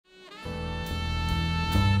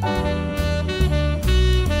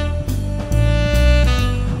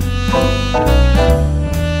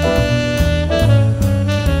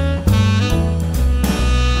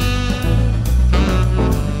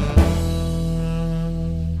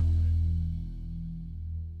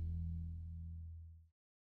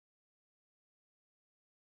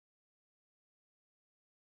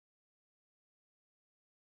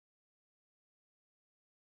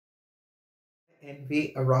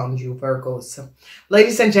envy around you, Virgos.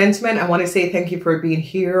 Ladies and gentlemen, I want to say thank you for being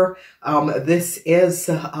here. This is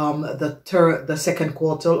the second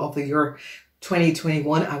quarter of the year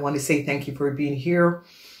 2021. I want to say thank you for being here.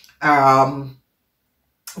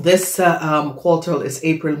 This quarter is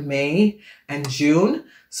April, May, and June.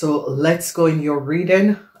 So let's go in your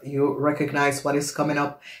reading. You recognize what is coming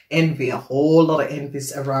up. Envy, a whole lot of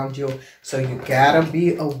envies around you. So you gotta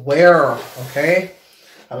be aware, okay?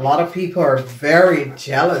 A lot of people are very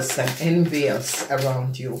jealous and envious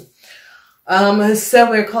around you. So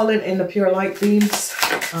we're calling in the pure light beams,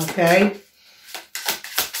 okay?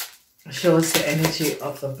 Show us the energy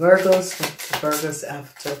of the Virgos, what the Virgos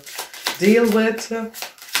have to deal with.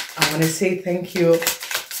 I want to say thank you,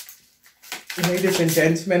 ladies and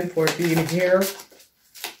gentlemen, for being here.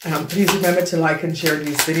 Please remember to like and share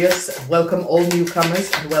these videos. Welcome all newcomers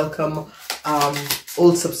and welcome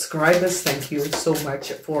old subscribers. Thank you so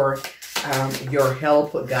much for your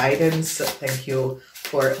help, guidance. Thank you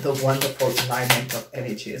for the wonderful alignment of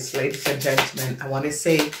energies. Ladies and gentlemen, I want to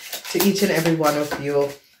say to each and every one of you,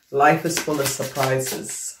 life is full of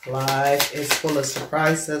surprises. Life is full of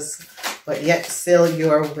surprises, but yet still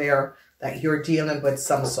you're aware that you're dealing with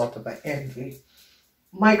some sort of an envy.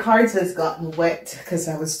 My cards has gotten wet because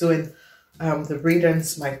I was doing the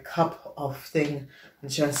readings. My cup of thing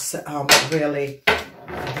just really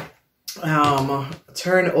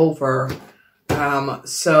turn over.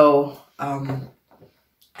 So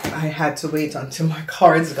I had to wait until my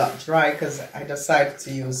cards got dry because I decided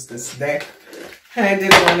to use this deck. And I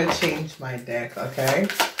didn't want to change my deck, okay?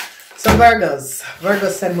 So Virgos,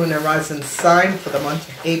 Sun, Moon, and Rising sign for the month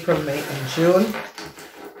of April, May, and June.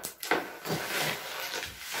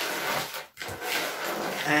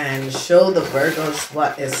 And show the Virgos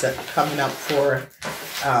what is coming up for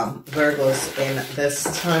Virgos in this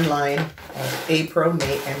timeline of April,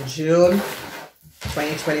 May, and June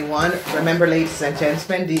 2021. Remember, ladies and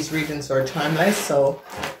gentlemen, these readings are timeless. So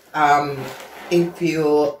if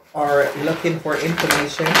you are looking for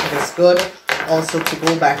information, it is good also to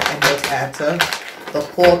go back and look at the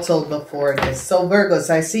portal before this. So Virgos,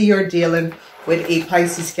 I see you're dealing with a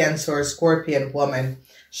Pisces, Cancer, or Scorpion woman.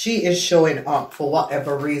 She is showing up for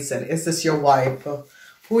whatever reason. Is this your wife?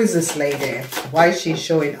 Who is this lady? Why is she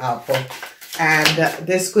showing up? And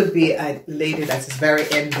this could be a lady that is very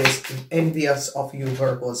envious of you,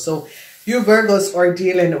 Virgos. So you Virgos are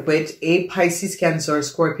dealing with a Pisces, Cancer,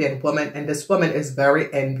 Scorpion woman, and this woman is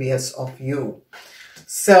very envious of you.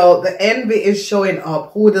 So the envy is showing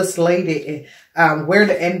up who this lady is, where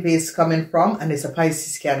the envy is coming from, and it's a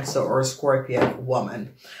Pisces, Cancer, or Scorpion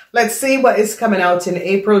woman. Let's see what is coming out in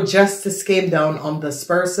April. Justice came down on this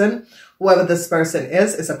person. Whoever this person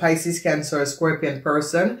is a Pisces, Cancer, or Scorpion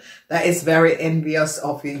person that is very envious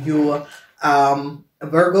of you,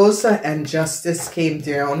 Virgos, and justice came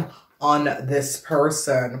down on this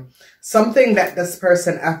person. Something that this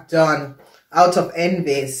person have done out of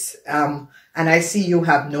envies, and I see you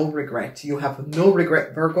have no regret. You have no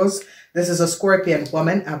regret, Virgos. This is a Scorpion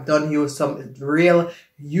woman. I've done you some real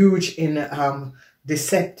huge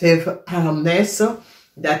deceptiveness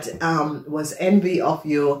that was envy of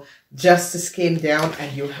you. Justice came down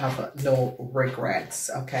and you have no regrets,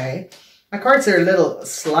 okay? My cards are a little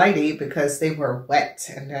slidey because they were wet,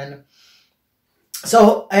 and then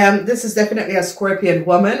so this is definitely a Scorpion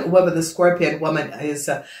woman. Whoever the Scorpion woman is,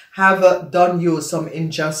 have done you some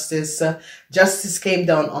injustice. Justice came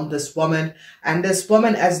down on this woman, and this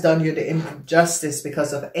woman has done you the injustice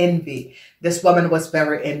because of envy. This woman was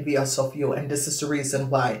very envious of you, and this is the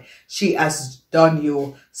reason why she has done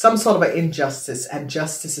you some sort of an injustice, and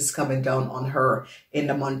justice is coming down on her in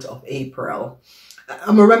the month of April.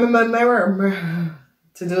 I'm a remember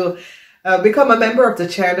to do become a member of the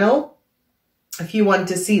channel. If you want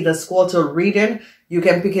to see the quarter reading, you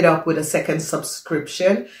can pick it up with a second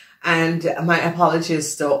subscription. And my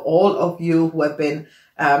apologies to all of you who have been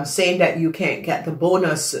saying that you can't get the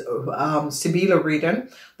bonus Sibila reading.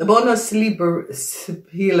 The bonus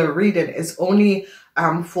Sibila reading is only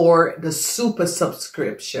for the super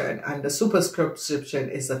subscription, and the super subscription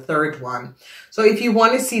is the third one. So if you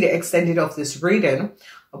want to see the extended of this reading,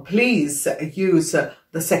 please use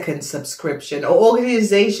the second subscription.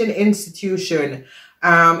 Organization, institution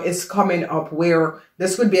is coming up where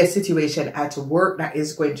this would be a situation at work that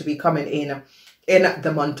is going to be coming in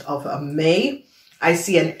the month of May. I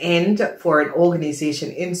see an end for an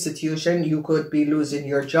organization, institution. You could be losing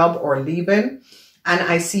your job or leaving. And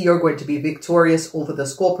I see you're going to be victorious over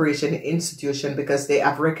this corporation institution because they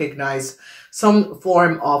have recognized some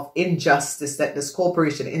form of injustice that this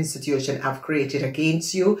corporation institution have created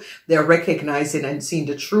against you. They're recognizing and seeing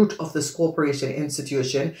the truth of this corporation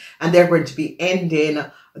institution, and they're going to be ending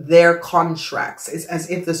their contracts. It's as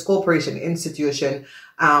if this corporation institution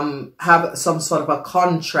have some sort of a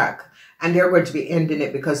contract, and they're going to be ending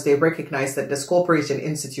it because they recognize that this corporation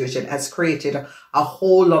institution has created a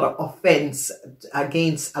whole lot of offense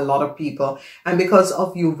against a lot of people. And because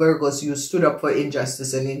of you, Virgos, you stood up for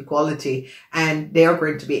injustice and inequality, and they're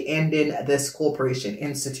going to be ending this corporation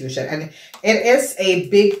institution. And it is a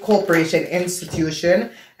big corporation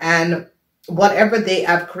institution, and whatever they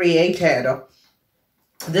have created,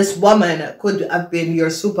 this woman could have been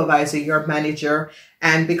your supervisor, your manager,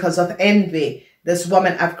 and because of envy, this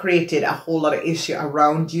woman have created a whole lot of issue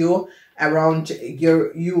around you, around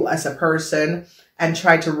you as a person, and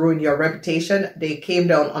tried to ruin your reputation. They came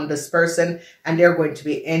down on this person, and they're going to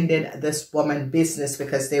be ending this woman business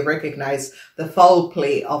because they recognize the foul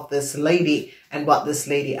play of this lady and what this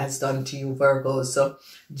lady has done to you, Virgo. So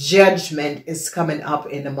judgment is coming up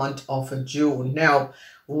in the month of June. Now,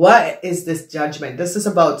 what is this judgment? This is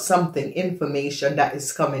about something, information that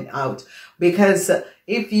is coming out. Because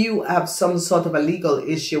if you have some sort of a legal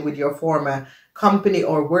issue with your former company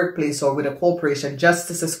or workplace or with a corporation,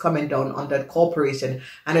 justice is coming down on that corporation,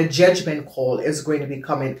 and a judgment call is going to be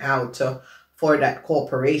coming out for that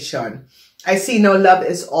corporation. I see no love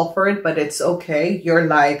is offered, but it's okay. You're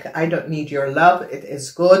like, I don't need your love. It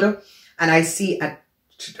is good. And I see a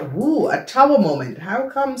tower moment. How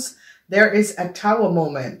comes there is a tower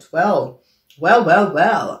moment? Well.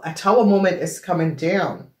 A tower moment is coming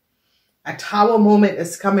down. A tower moment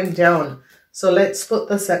is coming down. So let's put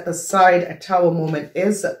this at the side. A tower moment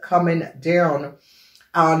is coming down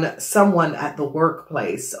on someone at the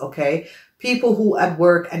workplace, okay? People who at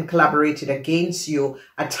work and collaborated against you,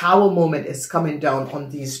 a tower moment is coming down on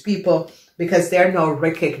these people because they're now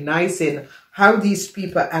recognizing how these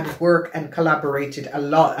people at work and collaborated a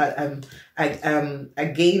lot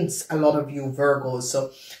against a lot of you,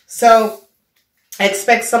 Virgos. So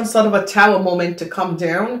expect some sort of a tower moment to come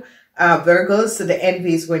down, Virgos. So the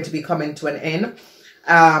envy is going to be coming to an end.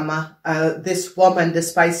 This woman,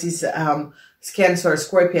 this Pisces, Cancer,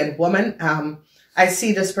 Scorpion woman, I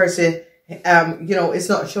see this person, you know, it's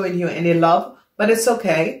not showing you any love, but it's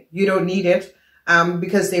okay. You don't need it,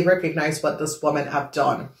 because they recognize what this woman have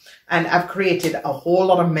done and have created a whole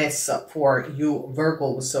lot of mess for you,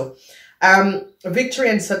 Virgos. So, victory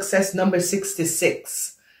and success, number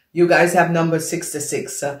 66. You guys have number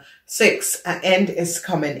 66. End is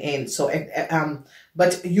coming in. So,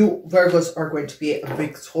 but you Virgos are going to be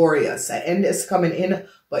victorious. End is coming in,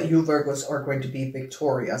 but you Virgos are going to be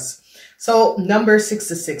victorious. So number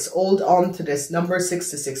 66, hold on to this. Number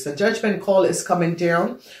 66, the judgment call is coming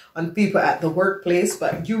down on people at the workplace,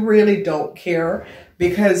 but you really don't care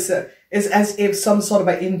because it's as if some sort of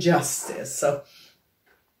an injustice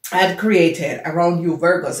had created around you,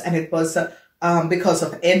 Virgos, and it was because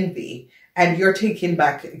of envy, and you're taking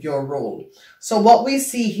back your role. So what we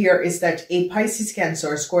see here is that a Pisces,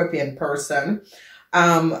 Cancer, Scorpion person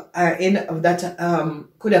could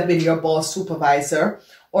have been your boss, supervisor,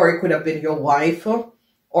 or it could have been your wife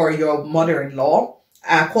or your mother-in-law.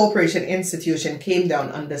 A corporation institution came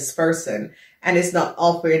down on this person and is not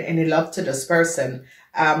offering any love to this person.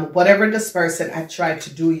 Whatever this person had tried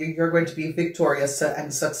to do, you're going to be victorious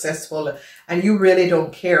and successful, and you really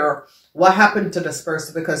don't care what happened to this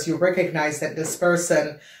person because you recognize that this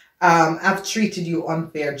person have treated you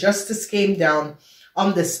unfair. Justice came down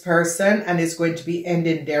on this person and is going to be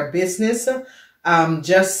ending their business.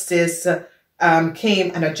 Justice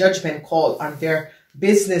came and a judgment call on their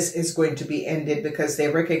business is going to be ended because they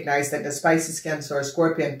recognize that the Pisces, Cancer, or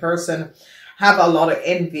Scorpion person have a lot of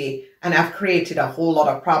envy and have created a whole lot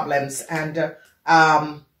of problems and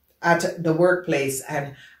at the workplace,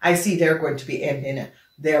 and I see they're going to be ending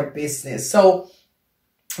their business. So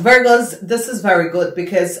Virgos, this is very good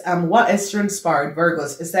because what has transpired,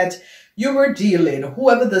 Virgos, is that you were dealing,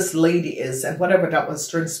 whoever this lady is and whatever that was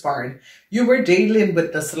transpiring, you were dealing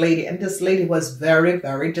with this lady, and this lady was very,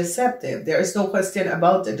 very deceptive. There is no question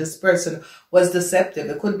about it. This person was deceptive.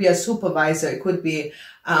 It could be a supervisor. It could be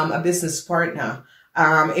a business partner.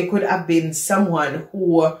 It could have been someone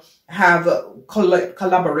who have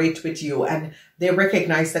collaborate with you, and they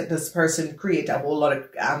recognize that this person create a whole lot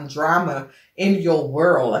of drama in your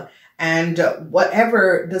world. And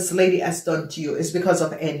whatever this lady has done to you is because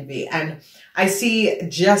of envy. And I see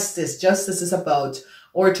justice. Justice is about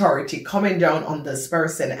authority coming down on this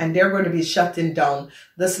person, and they're going to be shutting down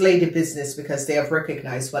this lady business because they have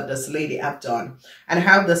recognized what this lady have done and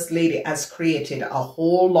how this lady has created a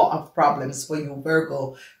whole lot of problems for you,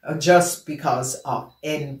 Virgo, just because of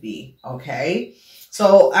envy. Okay,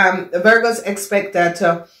 so Virgos expect that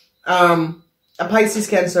a Pisces,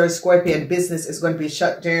 Cancer, Scorpion business is going to be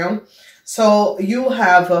shut down. So you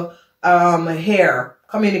have here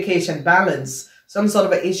communication balance, some sort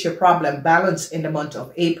of an issue problem balance in the month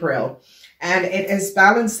of April, and it is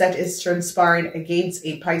balance that is transpiring against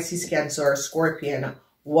a Pisces, Cancer, Scorpion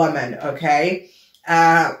woman. Okay,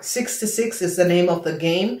 666 is the name of the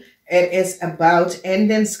game. It is about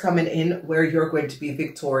endings coming in where you're going to be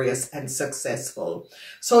victorious and successful.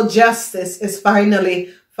 So justice is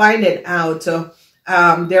finally finding out,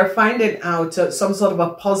 they're finding out some sort of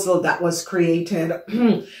a puzzle that was created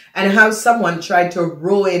and how someone tried to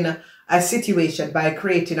ruin a situation by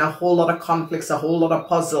creating a whole lot of conflicts, a whole lot of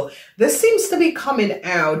puzzle. This seems to be coming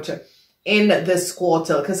out in this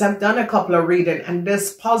quarter because I've done a couple of readings, and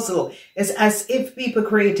this puzzle is as if people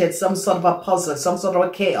created some sort of a puzzle, some sort of a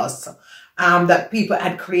chaos that people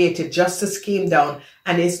had created. Justice came down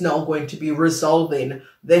and is now going to be resolving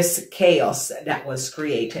this chaos that was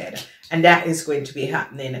created, and that is going to be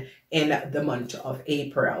happening in the month of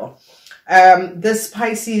April. This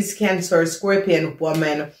Pisces, Cancer, Scorpion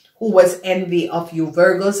woman who was envy of you,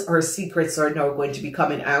 Virgos, her secrets are now going to be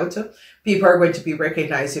coming out. People are going to be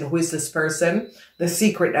recognizing who is this person, the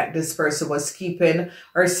secret that this person was keeping.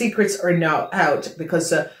 Her secrets are now out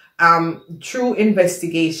because through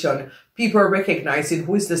investigation, people are recognizing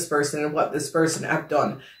who is this person and what this person have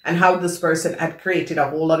done and how this person had created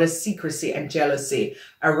a whole lot of secrecy and jealousy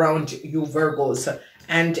around you, Virgos.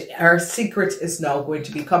 And her secret is now going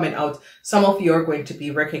to be coming out. Some of you are going to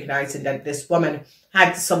be recognizing that this woman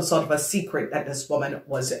had some sort of a secret that this woman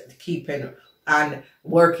was keeping and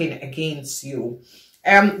working against you.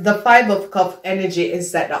 The Five of Cups energy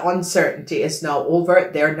is that the uncertainty is now over.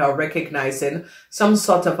 They're now recognizing some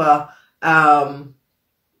sort of a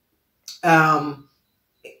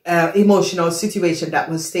emotional situation that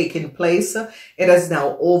was taking place. It is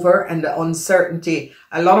now over, and the uncertainty,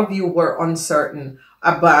 a lot of you were uncertain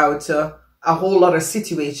about a whole lot of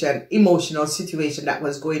situation, emotional situation that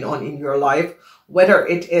was going on in your life, whether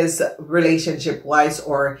it is relationship wise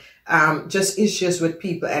or just issues with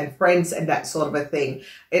people and friends and that sort of a thing.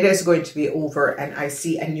 It is going to be over, and I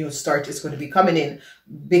see a new start is going to be coming in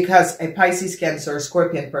because a Pisces, Cancer,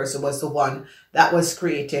 Scorpion person was the one that was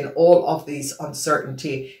creating all of these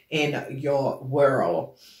uncertainty in your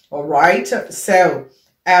world. All right, so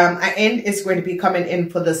an end is going to be coming in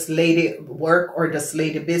for this lady work or this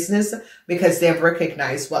lady business because they've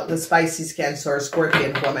recognized what this Pisces, Cancer,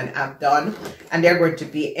 Scorpion woman have done, and they're going to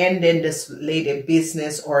be ending this lady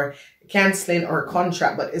business or canceling or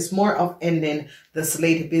contract, but it's more of ending this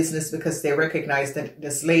lady business because they recognize that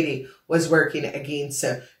this lady was working against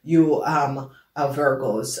you,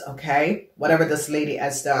 Virgos. Okay, whatever this lady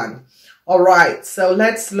has done. All right, so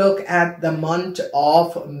let's look at the month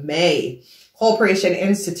of May. Corporation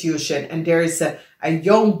institution, and there is a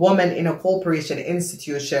young woman in a corporation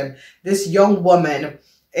institution. This young woman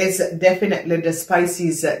is definitely this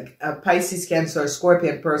Pisces, Pisces, Cancer,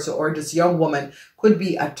 Scorpion person, or this young woman could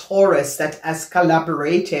be a Taurus that has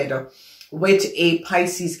collaborated with a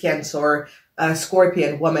Pisces, Cancer,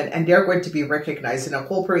 Scorpion woman, and they're going to be recognizing, a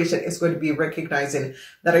corporation is going to be recognizing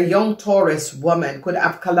that a young Taurus woman could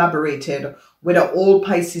have collaborated with an old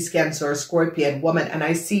Pisces, Cancer, Scorpion woman. And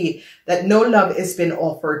I see that no love is being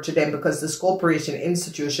offered to them because this corporation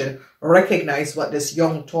institution recognized what this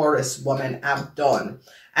young Taurus woman have done.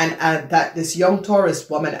 And that this young Taurus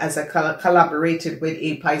woman has collaborated with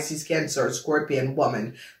a Pisces, Cancer, Scorpion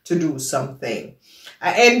woman to do something.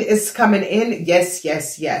 An end is coming in. Yes,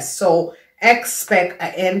 yes, yes. So expect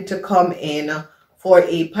an end to come in for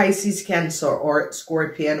a Pisces, Cancer, or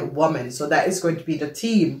Scorpion woman. So that is going to be the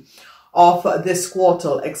theme of this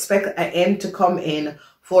quarter. Expect an end to come in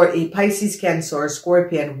for a Pisces, Cancer,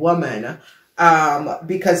 Scorpion woman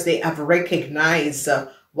because they have recognized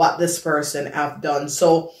what this person have done.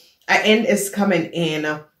 So an end is coming in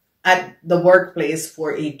at the workplace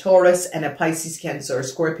for a Taurus and a Pisces, Cancer,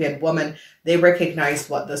 Scorpion woman. They recognize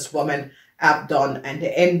what this woman have done and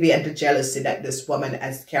the envy and the jealousy that this woman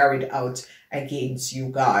has carried out against you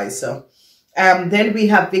guys. So then we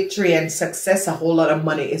have victory and success. A whole lot of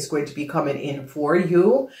money is going to be coming in for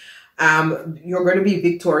you. You're going to be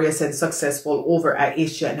victorious and successful over an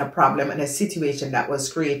issue and a problem and a situation that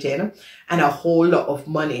was created, and a whole lot of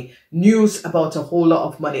money. News about a whole lot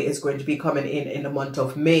of money is going to be coming in the month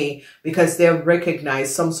of May because they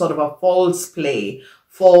recognize some sort of a false play,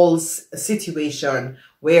 false situation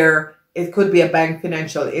where it could be a bank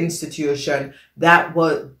financial institution that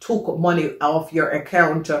took money off your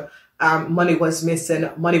account. Money was missing.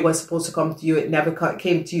 Money was supposed to come to you. It never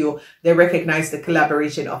came to you. They recognize the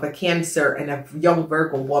collaboration of a Cancer and a young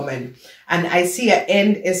Virgo woman. And I see an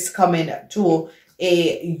end is coming to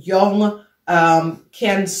a young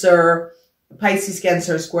Cancer, Pisces,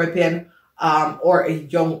 Cancer, Scorpion, or a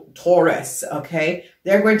young Taurus, okay?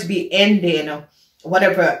 They're going to be ending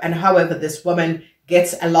whatever and however this woman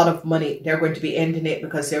gets a lot of money. They're going to be ending it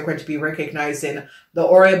because they're going to be recognizing the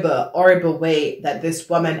horrible way that this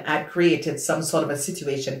woman had created some sort of a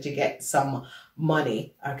situation to get some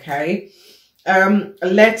money, okay?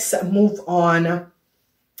 Let's move on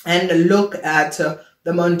and look at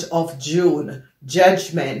the month of June.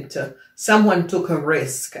 Judgment. Someone took a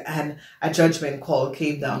risk and a judgment call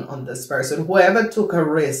came down on this person. Whoever took a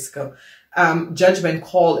risk, judgment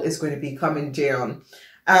call is going to be coming down.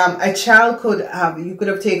 A child you could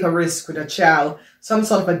have taken a risk with a child, some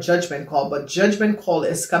sort of a judgment call, but judgment call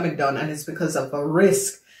is coming down and it's because of a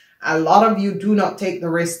risk. A lot of you do not take the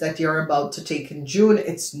risk that you're about to take in June.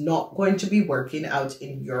 It's not going to be working out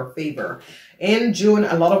in your favor. In June,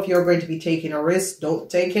 a lot of you are going to be taking a risk. Don't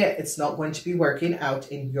take it. It's not going to be working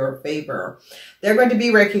out in your favor. They're going to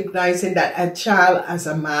be recognizing that a child has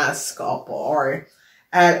a mask up, or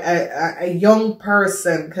a young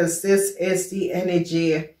person, because this is the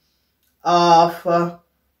energy of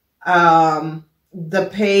the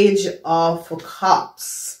Page of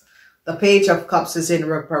Cups. The Page of Cups is in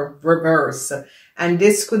reverse. And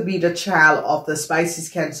this could be the child of the Pisces,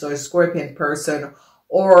 Cancer, Scorpion person,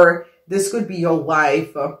 or this could be your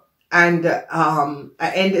wife. And an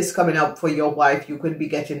end is coming up for your wife. You could be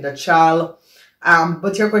getting the child.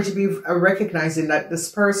 But you're going to be recognizing that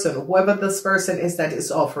this person, whoever this person is that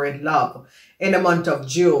is offering love in the month of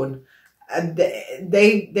June,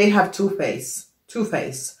 they have two-face.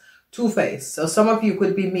 So some of you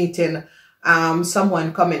could be meeting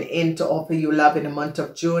someone coming in to offer you love in the month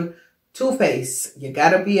of June. Two-face. You got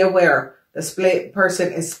to be aware. This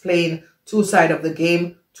person is playing two sides of the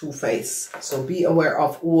game, two-face. So be aware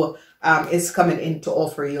of who is coming in to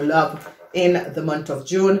offer you love in the month of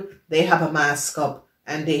June. They have a mask up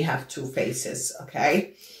and they have two faces,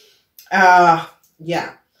 okay?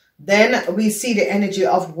 Yeah. Then we see the energy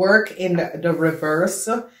of work in the reverse.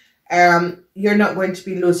 You're not going to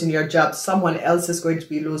be losing your job. Someone else is going to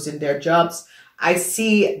be losing their jobs. I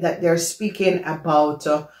see that they're speaking about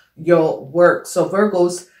your work. So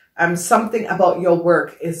Virgos, something about your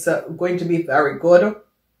work is going to be very good.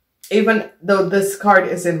 Even though this card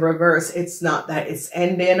is in reverse, it's not that it's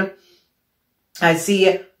ending. I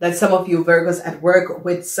see that some of you Virgos at work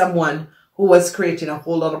with someone who was creating a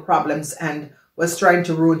whole lot of problems and was trying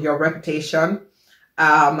to ruin your reputation.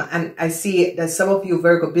 And I see that some of you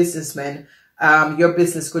Virgo businessmen, your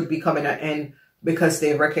business could be coming to an end because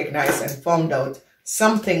they recognize and found out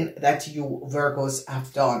something that you Virgos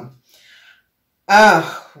have done.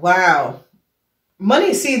 Wow.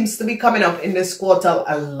 Money seems to be coming up in this quarter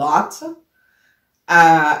a lot.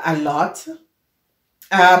 A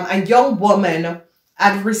young woman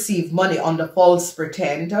had received money on the false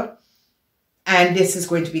pretend. And this is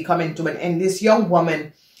going to be coming to an end. This young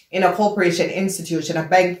woman in a corporation institution, a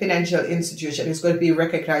bank financial institution, is going to be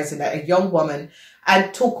recognizing that a young woman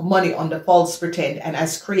had took money on the false pretend and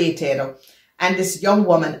has created, and this young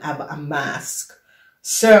woman have a mask.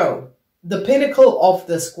 So the pinnacle of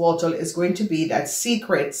this quarter is going to be that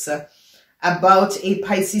secrets about a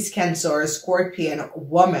Pisces, Cancer, or Scorpion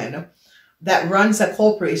woman that runs a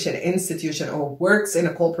corporation institution or works in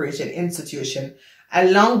a corporation institution,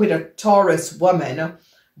 along with a Taurus woman.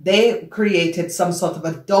 They created some sort of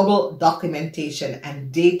a double documentation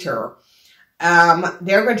and data.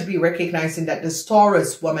 They're going to be recognizing that this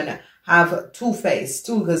Taurus woman have two-face,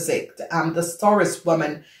 two-gesicht. This Taurus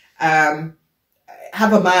woman have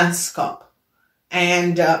a mask up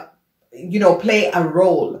and, you know, play a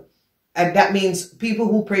role. And that means people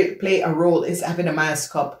who play a role is having a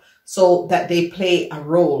mask up so that they play a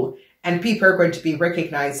role. And people are going to be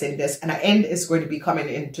recognizing this. And an end is going to be coming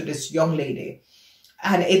into this young lady.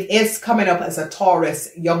 And it is coming up as a Taurus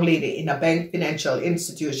young lady in a bank financial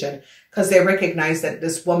institution because they recognize that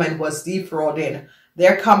this woman was defrauding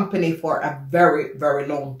their company for a very, very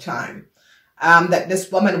long time. That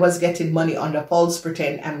this woman was getting money under false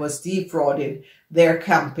pretend and was defrauding their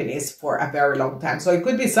companies for a very long time. So it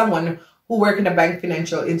could be someone who works in a bank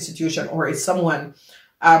financial institution, or is someone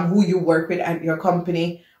who you work with at your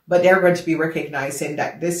company. But they're going to be recognizing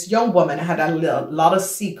that this young woman had a lot of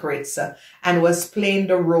secrets and was playing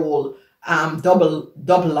the role, double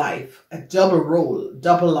life, a double role,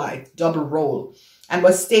 double life, double role. and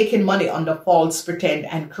was taking money under false pretend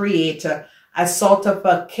and create a sort of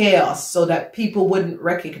a chaos so that people wouldn't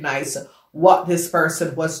recognize what this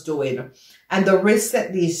person was doing. And the risk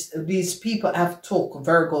that these people have took,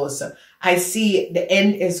 Virgos, I see the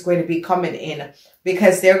end is going to be coming in,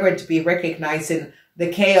 because they're going to be recognizing the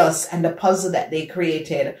chaos and the puzzle that they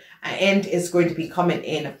created. An end is going to be coming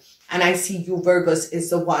in. And I see you, Virgos, is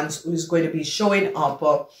the ones who's going to be showing up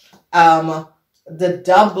the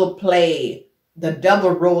double play, the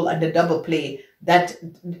double role and the double play that,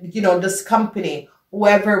 you know, this company,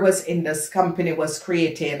 whoever was in this company was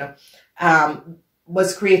creating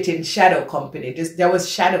shadow company. There was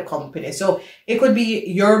shadow company. So it could be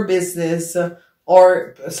your business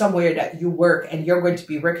or somewhere that you work, and you're going to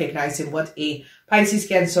be recognizing what a Pisces,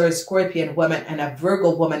 Cancer, Scorpion woman and a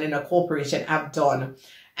Virgo woman in a corporation have done,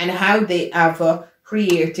 and how they have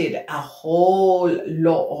created a whole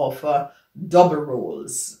lot of double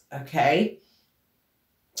roles. Okay.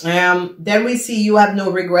 Then we see you have no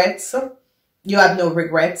regrets. You have no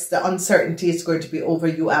regrets. The uncertainty is going to be over.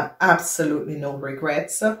 You have absolutely no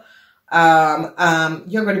regrets. You're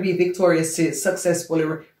going to be victoriously,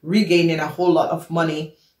 successfully regaining a whole lot of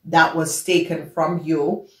money that was taken from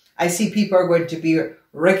you. I see people are going to be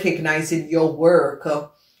recognizing your work.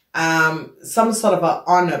 Some sort of an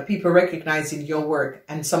honor, people recognizing your work,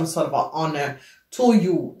 and some sort of an honor to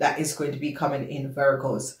you that is going to be coming in,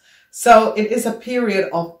 Virgos. So it is a period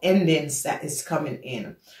of endings that is coming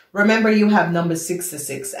in. Remember, you have number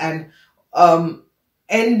 66, and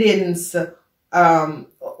endings,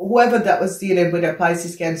 whoever that was dealing with a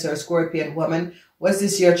Pisces, Cancer, Scorpion woman, was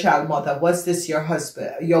this your child mother? Was this your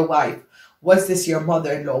husband, your wife? Was this your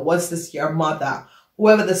mother-in-law? Was this your mother?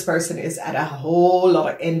 Whoever this person is had a whole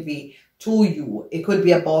lot of envy to you. It could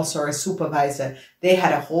be a boss or a supervisor. They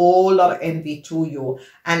had a whole lot of envy to you.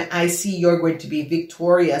 And I see you're going to be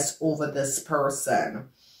victorious over this person.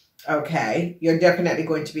 Okay. You're definitely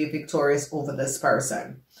going to be victorious over this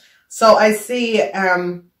person. So I see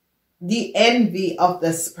the envy of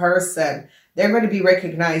this person. They're going to be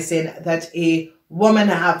recognizing that a woman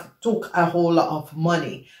have took a whole lot of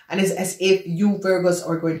money. And it's as if you, Virgos,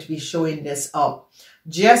 are going to be showing this up.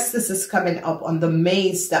 Justice is coming up on the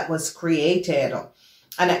maze that was created,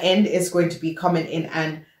 and an end is going to be coming in.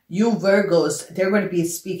 And you, Virgos, they're going to be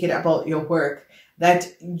speaking about your work, that,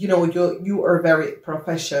 you know, you are very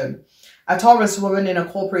professional. A Taurus woman in a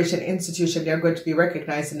corporation institution, they're going to be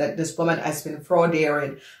recognizing that this woman has been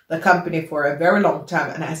frauding the company for a very long time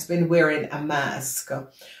and has been wearing a mask.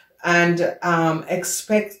 And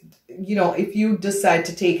expect, you know, if you decide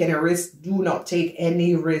to take any risk, do not take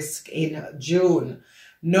any risk in June.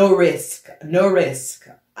 No risk, no risk,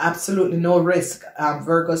 absolutely no risk,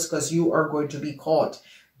 Virgos, because you are going to be caught.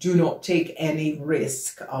 Do not take any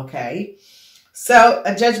risk, okay? So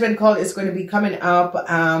a judgment call is going to be coming up.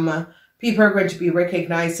 People are going to be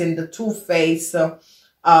recognizing the two-face of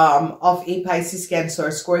a Pisces,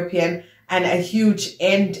 Cancer, Scorpion, and a huge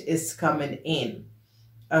end is coming in.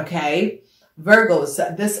 Okay, Virgos,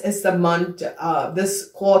 this is the month,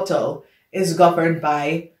 this quarter is governed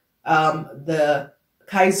by the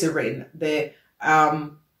Kaiserin, the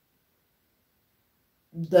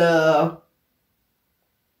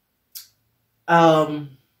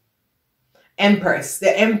Empress.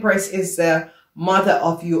 The Empress is the mother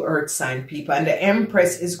of you earth sign people, and the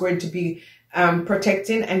Empress is going to be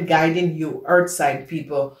protecting and guiding you earth sign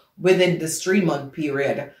people within this 3-month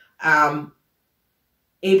period.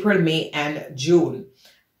 April, May, and June.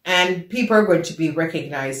 And people are going to be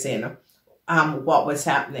recognizing what was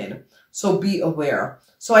happening. So be aware.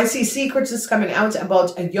 So I see secrets is coming out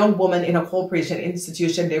about a young woman in a corporation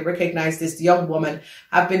institution. They recognize this young woman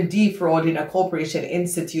have been defrauding a corporation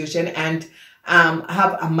institution and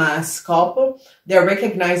have a mask up. They're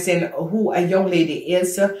recognizing who a young lady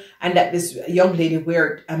is, and that this young lady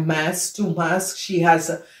wear a mask, 2 masks. She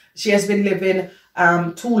has been living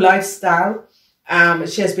 2 lifestyle.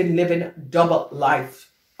 She has been living double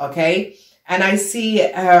life, okay? And I see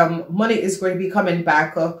money is going to be coming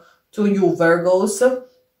back to you, Virgos.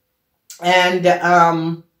 And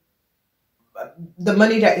the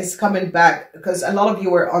money that is coming back, because a lot of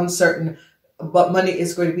you are uncertain, but money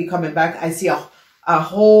is going to be coming back. I see a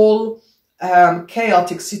whole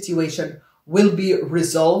chaotic situation will be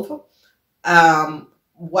resolved.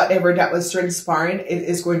 Whatever that was transpiring, it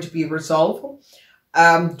is going to be resolved.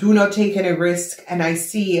 Do not take any risk. And I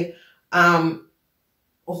see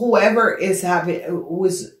whoever is have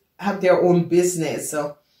their own business,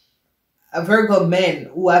 Virgo men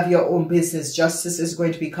who have your own business, justice is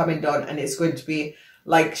going to be coming down, and it's going to be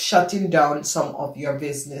like shutting down some of your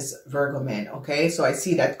business, Virgo men. Okay, so I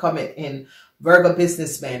see that coming in Virgo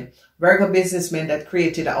businessmen. Virgo businessmen that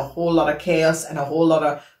created a whole lot of chaos and a whole lot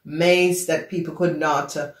of maze that people could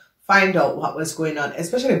not find out what was going on,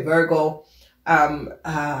 especially Virgo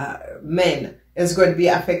men is going to be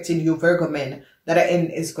affecting you, Virgo men, that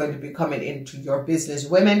is going to be coming into your business.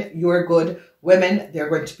 Women, you're good. Women, they're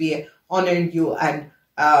going to be honoring you and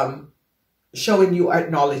showing you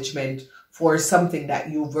acknowledgement for something that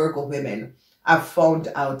you Virgo women have found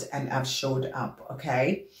out and have showed up.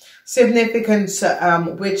 Okay, significance,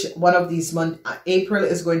 which one of these months? April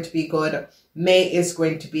is going to be good. May is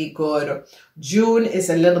going to be good. June is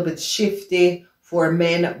a little bit shifty for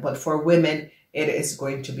men, but for women it is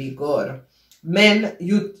going to be good. Men,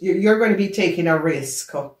 you're going to be taking a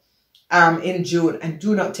risk in June, and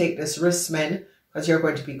do not take this risk, men, because you're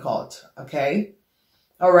going to be caught. Okay,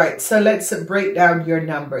 all right, so let's break down your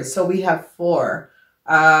numbers. So we have 4,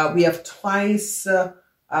 we have twice,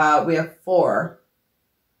 we have 4,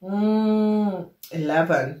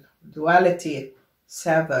 11, duality,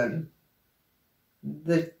 7,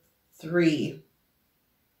 the 3.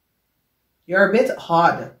 You're a bit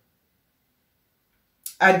hard.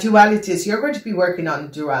 Dualities, you're going to be working on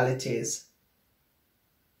dualities.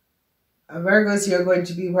 Virgos, you're going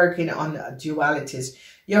to be working on dualities.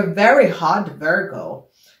 You're very hard, Virgo.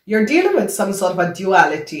 You're dealing with some sort of a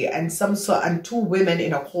duality and and 2 women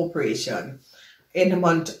in a corporation in the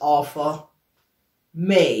month of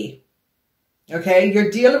May. Okay,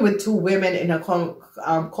 you're dealing with 2 women in a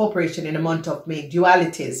corporation in the month of May,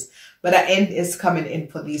 dualities, but an end is coming in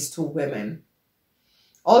for these 2 women.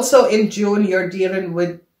 Also in June, you're dealing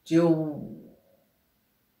with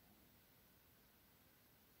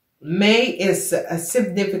May is a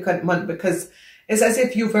significant month because it's as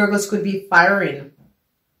if you Virgos could be firing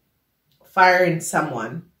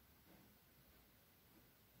someone.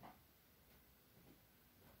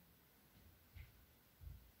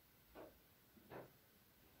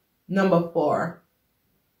 Number 4.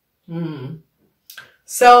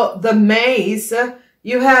 So the Mays,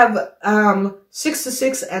 you have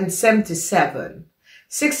 66 and 77.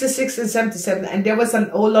 66 and 77. And there was a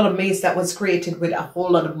whole lot of Mays that was created with a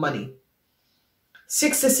whole lot of money.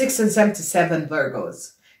 66 and 77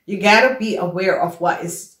 Virgos. You got to be aware of what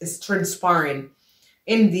is transpiring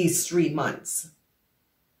in these 3 months.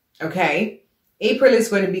 Okay. April is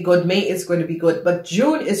going to be good. May is going to be good. But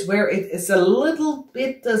June is where it is a little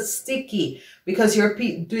bit sticky because you're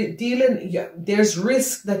dealing, there's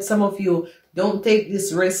risk that some of you don't take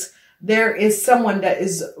this risk. There is someone that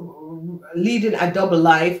is leading a double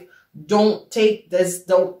life. Don't take this.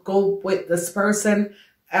 Don't go with this person.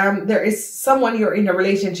 There is someone you're in a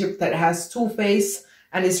relationship that has 2 faces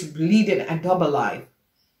and is leading a double life.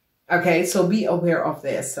 Okay, so be aware of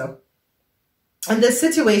this. And the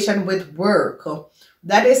situation with work,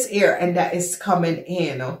 that is here and that is coming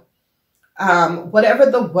in. Whatever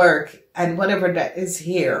the work and whatever that is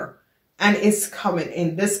here and is coming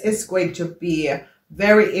in, this is going to be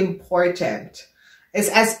very important. It's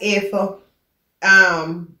as if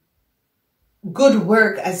good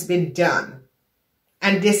work has been done.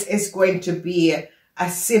 And this is going to be a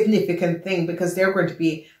significant thing because they're going to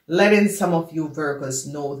be letting some of you Virgos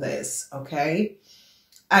know this, okay?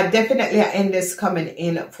 Definitely an end is coming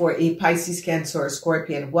in for a Pisces, Cancer, or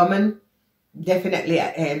Scorpion woman. Definitely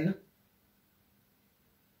an end.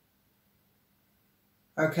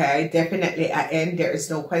 Okay, definitely an end. There is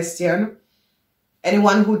no question.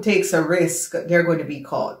 Anyone who takes a risk, they're going to be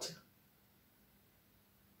caught.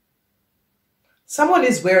 Someone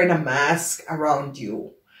is wearing a mask around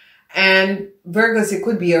you. And Virgos, it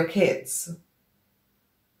could be your kids.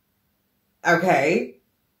 Okay.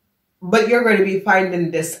 But you're going to be finding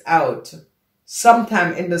this out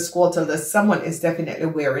sometime in this quarter that someone is definitely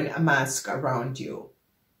wearing a mask around you.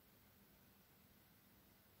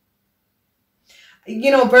 You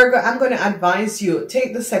know, Virgo, I'm going to advise you,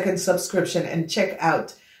 take the second subscription and check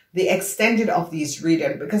out the extended of these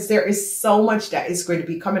readings because there is so much that is going to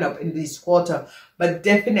be coming up in this quarter, but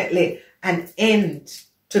definitely an end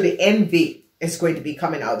to the envy is going to be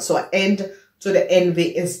coming out. So an end to the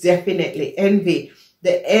envy is definitely envy.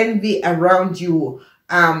 The envy around you,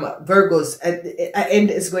 Virgos, an end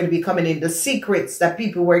is going to be coming in. The secrets that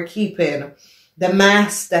people were keeping, the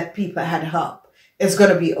mask that people had up is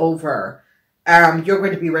going to be over. You're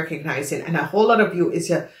going to be recognizing, and a whole lot of you is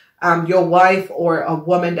your wife or a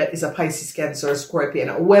woman that is a Pisces, Cancer, or Scorpion,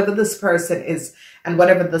 or whoever this person is and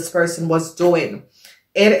whatever this person was doing.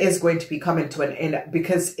 It is going to be coming to an end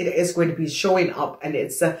because it is going to be showing up, and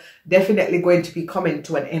it's definitely going to be coming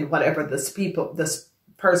to an end, whatever this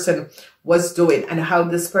person was doing and how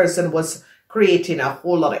this person was creating a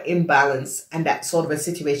whole lot of imbalance and that sort of a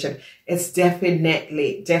situation. It's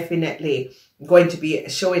definitely going to be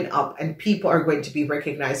showing up, and people are going to be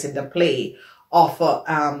recognizing the play of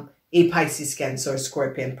a Pisces, Cancer,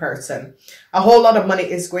 Scorpion person. A whole lot of money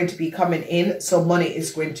is going to be coming in. So money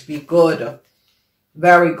is going to be good.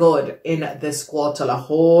 Very good in this quarter. A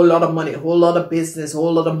whole lot of money, a whole lot of business, a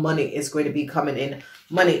whole lot of money is going to be coming in.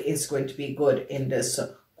 Money is going to be good in this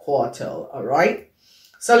quarter. All right.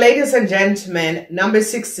 So ladies and gentlemen, number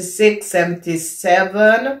 66,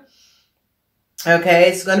 77. Okay.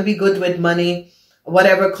 It's going to be good with money.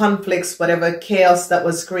 Whatever conflicts, whatever chaos that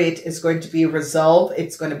was created is going to be resolved.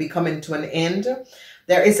 It's going to be coming to an end.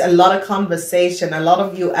 There is a lot of conversation, a lot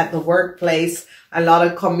of you at the workplace, a lot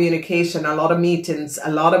of communication, a lot of meetings,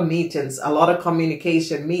 a lot of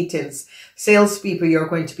communication, meetings. Salespeople, you're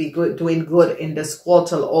going to be doing good in this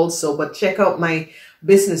quarter also. But check out my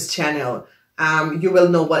business channel. You will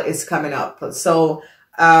know what is coming up. So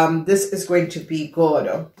this is going to be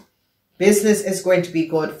good. Business is going to be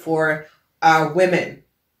good for women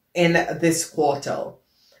in this quarter,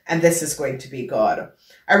 and this is going to be good.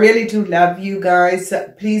 I really do love you guys.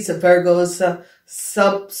 Please, Virgos,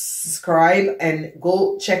 subscribe and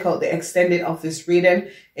go check out the extended of this reading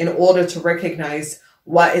in order to recognize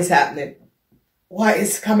what is happening, what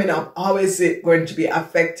is coming up, how is it going to be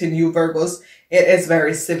affecting you, Virgos. It is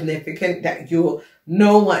very significant that you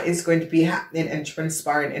know what is going to be happening and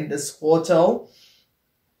transpiring in this quarter.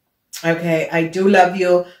 Okay, I do love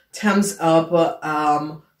you. Thumbs up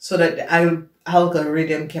so that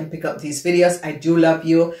algorithm can pick up these videos. I do love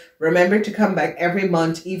you. Remember to come back every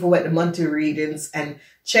month, even with the monthly readings, and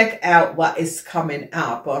check out what is coming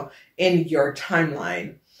up in your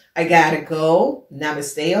timeline. I gotta go.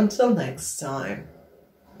 Namaste until next time.